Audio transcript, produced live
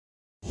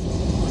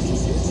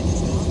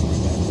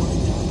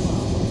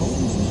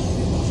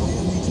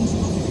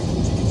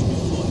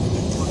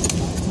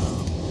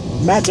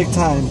magic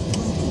time.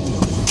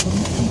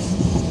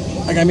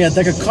 I got me a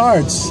deck of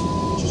cards.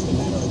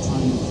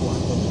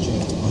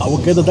 I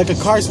will give the deck of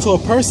cards to a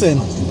person.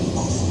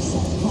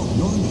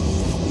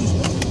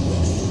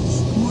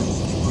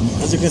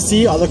 As you can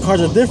see, all the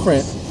cards are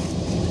different.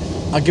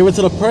 I'll give it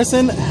to the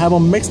person, have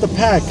them mix the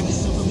pack.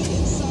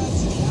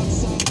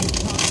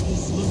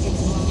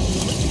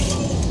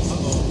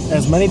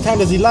 As many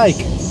times as he like.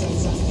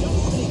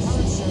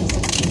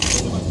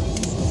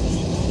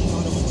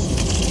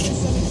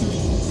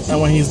 And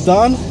when he's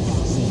done,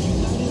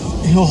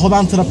 he'll hold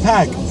on to the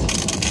pack.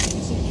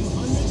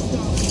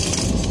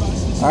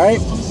 Alright?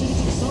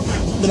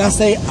 Then I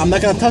say, I'm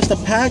not gonna touch the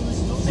pack,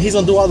 he's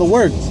gonna do all the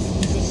work.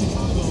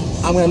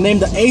 I'm gonna name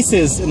the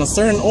aces in a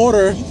certain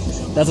order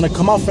that's gonna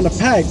come out from the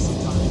pack.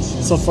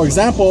 So for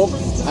example,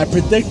 I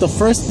predict the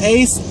first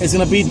ace is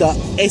gonna be the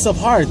ace of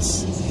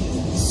hearts.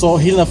 So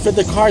he's gonna flip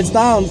the cards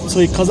down so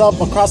he comes up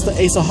across the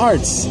ace of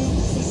hearts.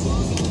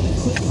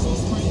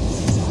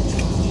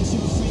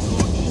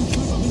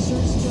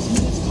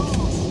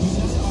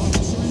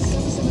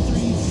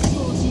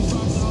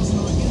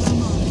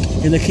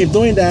 And they keep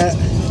doing that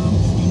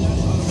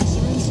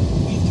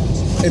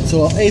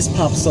until an ace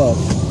pops up.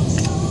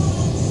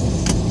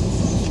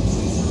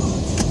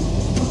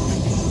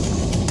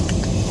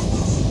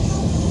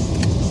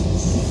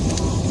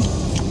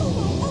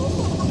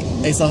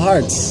 Ace of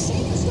hearts.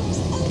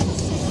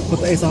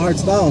 Put the ace of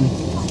hearts down.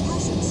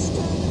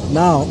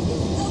 Now,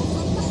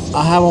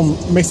 I have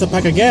them mix the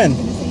pack again.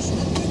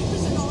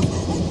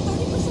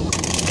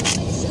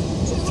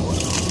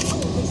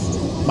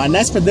 My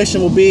next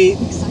prediction will be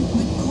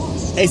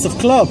ace of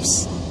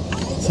clubs.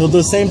 So he'll do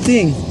the same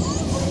thing.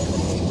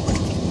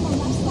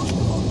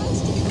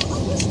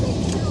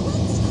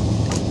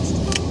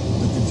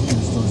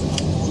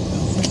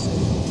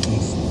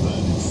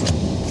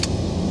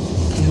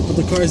 He'll put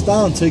the cards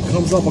down until he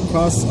comes up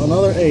across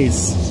another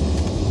ace.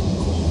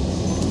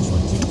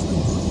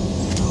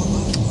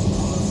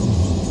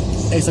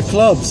 Ace of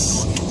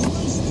clubs.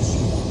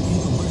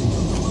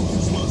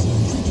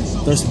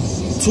 There's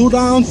 2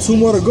 down, 2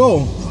 more to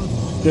go.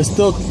 There's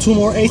still 2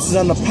 more aces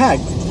on the pack.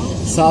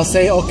 So I'll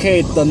say,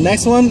 okay, the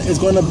next one is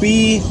going to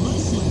be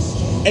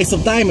ace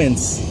of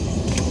diamonds.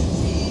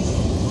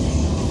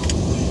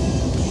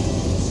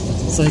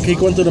 So he keep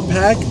going through the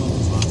pack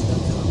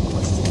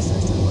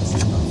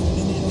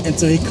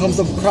until he comes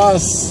up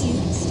across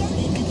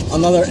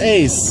another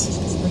ace.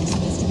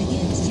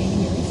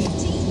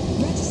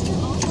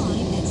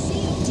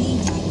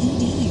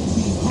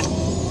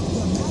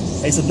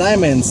 Ace of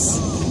diamonds.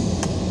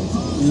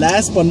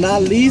 Last but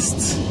not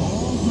least,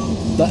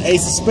 the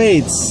ace of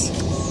spades.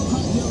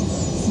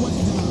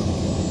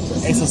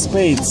 Ace of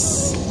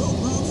spades.